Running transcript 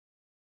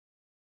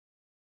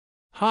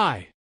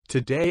Hi,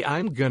 today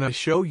I'm gonna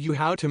show you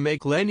how to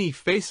make Lenny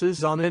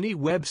faces on any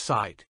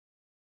website.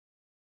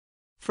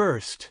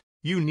 First,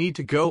 you need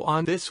to go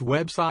on this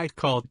website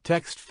called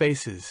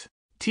TextFaces,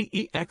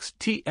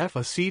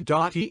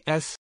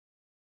 textfaces,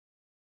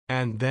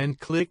 and then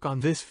click on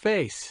this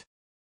face.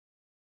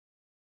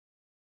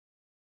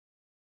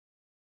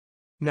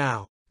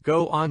 Now,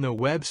 go on the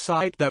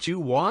website that you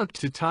want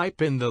to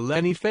type in the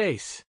Lenny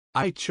face.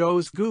 I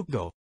chose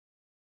Google.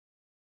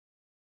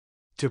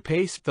 To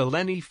paste the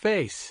Lenny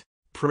face,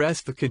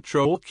 press the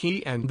Ctrl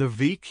key and the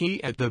V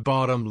key at the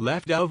bottom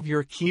left of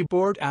your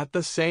keyboard at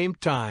the same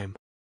time.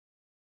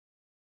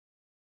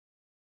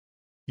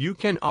 You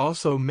can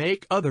also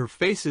make other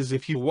faces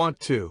if you want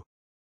to.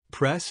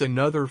 Press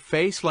another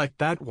face like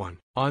that one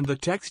on the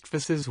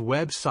TextFaces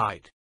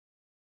website.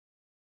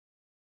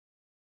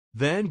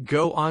 Then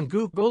go on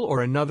Google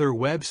or another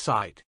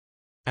website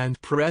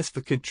and press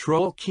the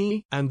Ctrl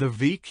key and the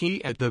V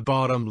key at the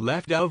bottom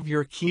left of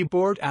your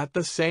keyboard at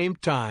the same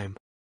time.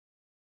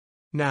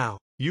 Now,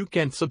 you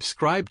can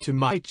subscribe to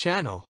my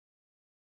channel.